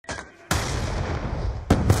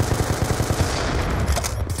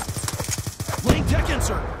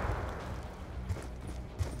answer!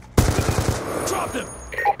 Dropped him!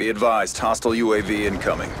 Be advised, hostile UAV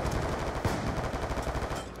incoming.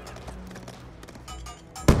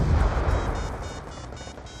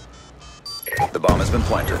 The bomb has been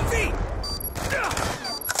planted. Feet!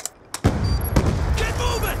 Get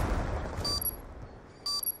moving!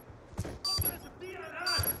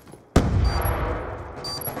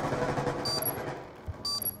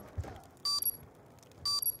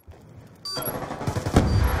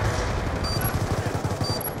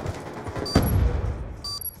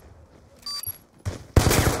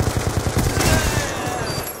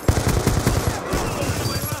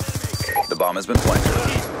 The bomb has been planted.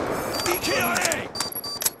 EKIA!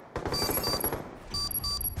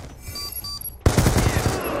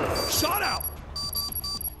 Shot out!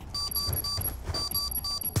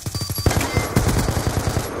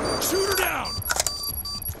 Shoot her down!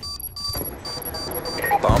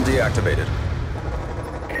 Bomb deactivated.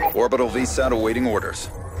 Orbital VSAT awaiting orders.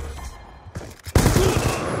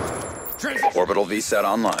 Orbital VSAT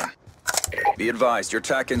online. Be advised, your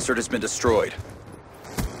TAC insert has been destroyed.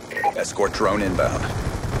 Escort drone inbound.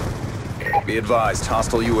 Be advised,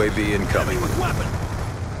 hostile UAV incoming. With weapon!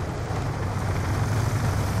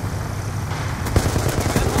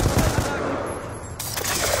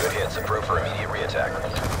 Good hits, approved for immediate reattack.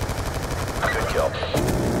 Good kill.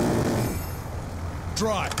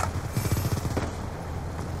 Drive!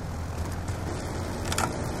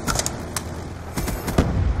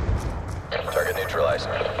 Target neutralized.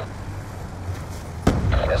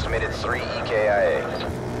 Estimated 3 EKIA.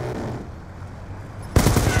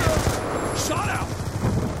 Shot out!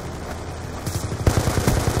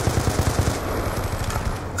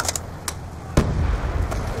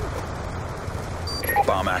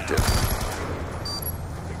 Bomb active.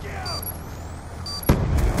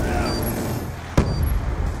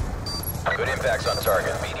 Good impacts on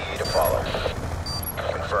target. BDA to follow.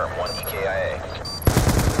 Confirm 1 EKIA.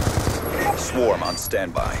 Swarm on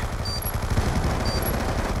standby.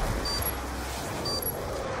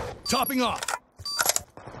 Topping off!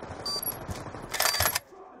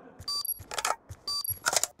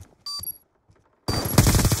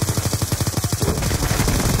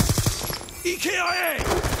 EKIA!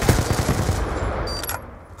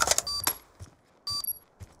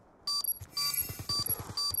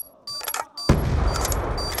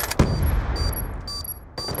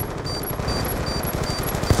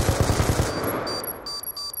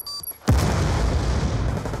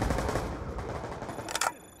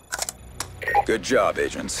 Good job,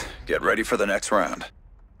 agents. Get ready for the next round.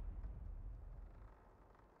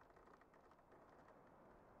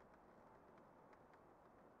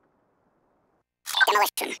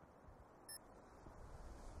 Demolition.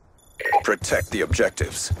 Protect the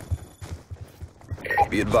objectives.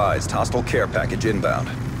 Be advised, hostile care package inbound.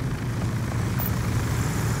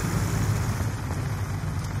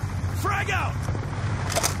 Frag out!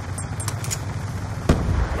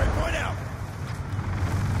 Waypoint out!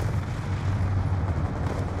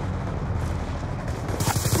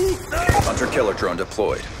 Hunter-killer drone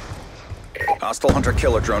deployed. Hostile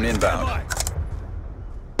hunter-killer drone inbound.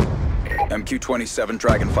 MQ-27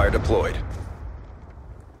 Dragonfire deployed.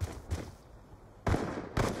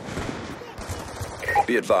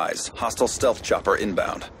 Be advised, hostile stealth chopper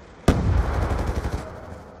inbound.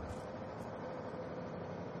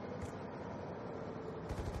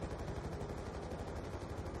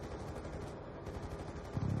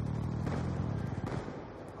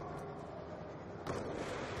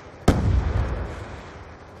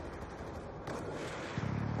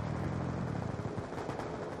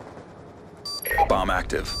 Bomb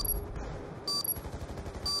active.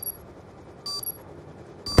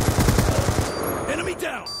 Enemy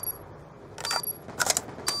down!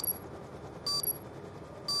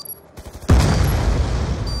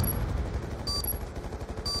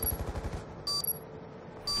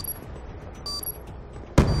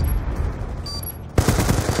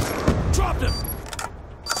 Dropped him!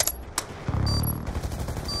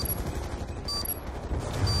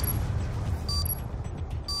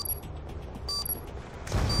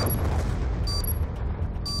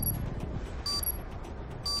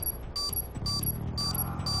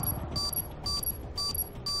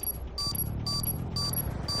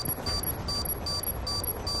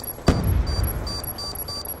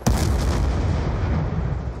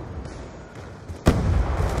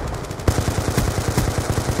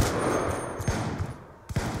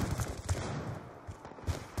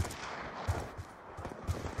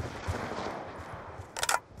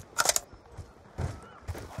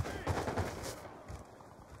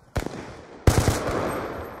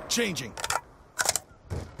 Changing.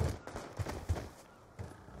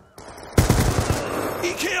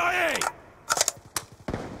 EKIA!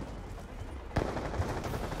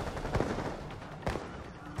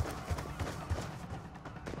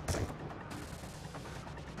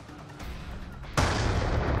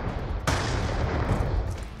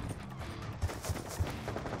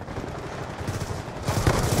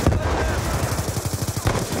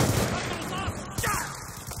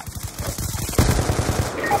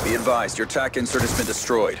 Be advised, your TAC insert has been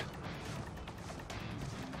destroyed.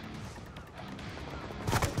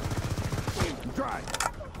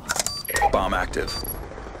 Bomb active.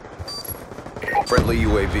 Friendly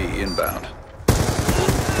UAV inbound.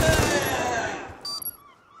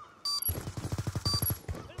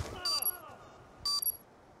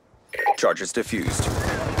 Charges defused.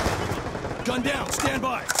 Gun down, stand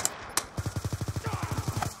by.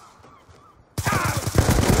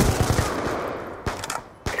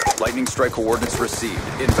 Lightning strike coordinates received.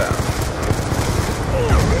 Inbound.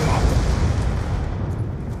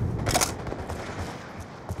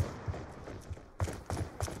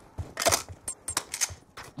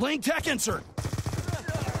 Laying tech insert.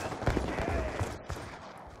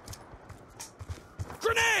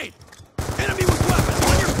 Grenade! Enemy with weapons,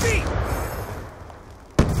 on your feet!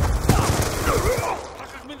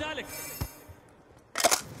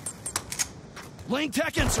 Laying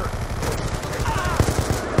tech insert.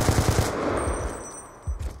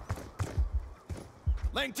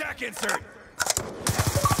 Laying tech insert.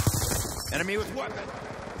 Enemy with weapon.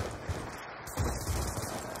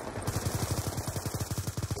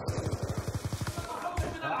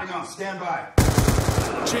 Hang on, stand by.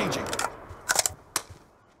 Changing.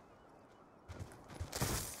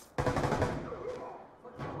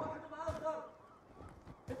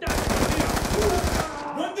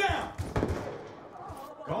 One down.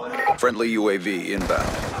 Going up. Friendly UAV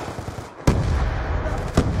inbound.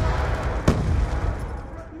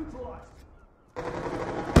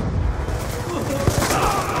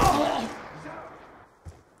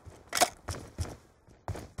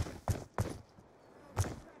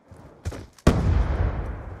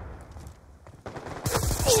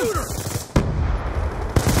 Shooter!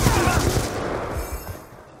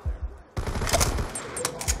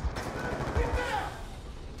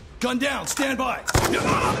 Gun down, stand by.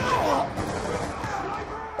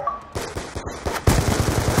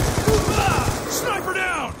 Sniper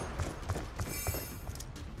down!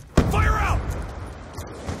 Fire out!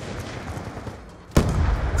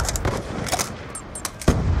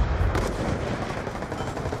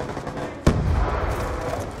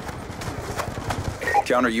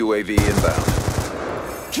 Counter UAV inbound.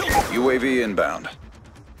 Kill UAV inbound.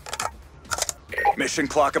 Mission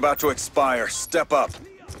clock about to expire. Step up.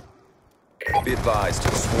 Be advised,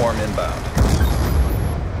 swarm inbound.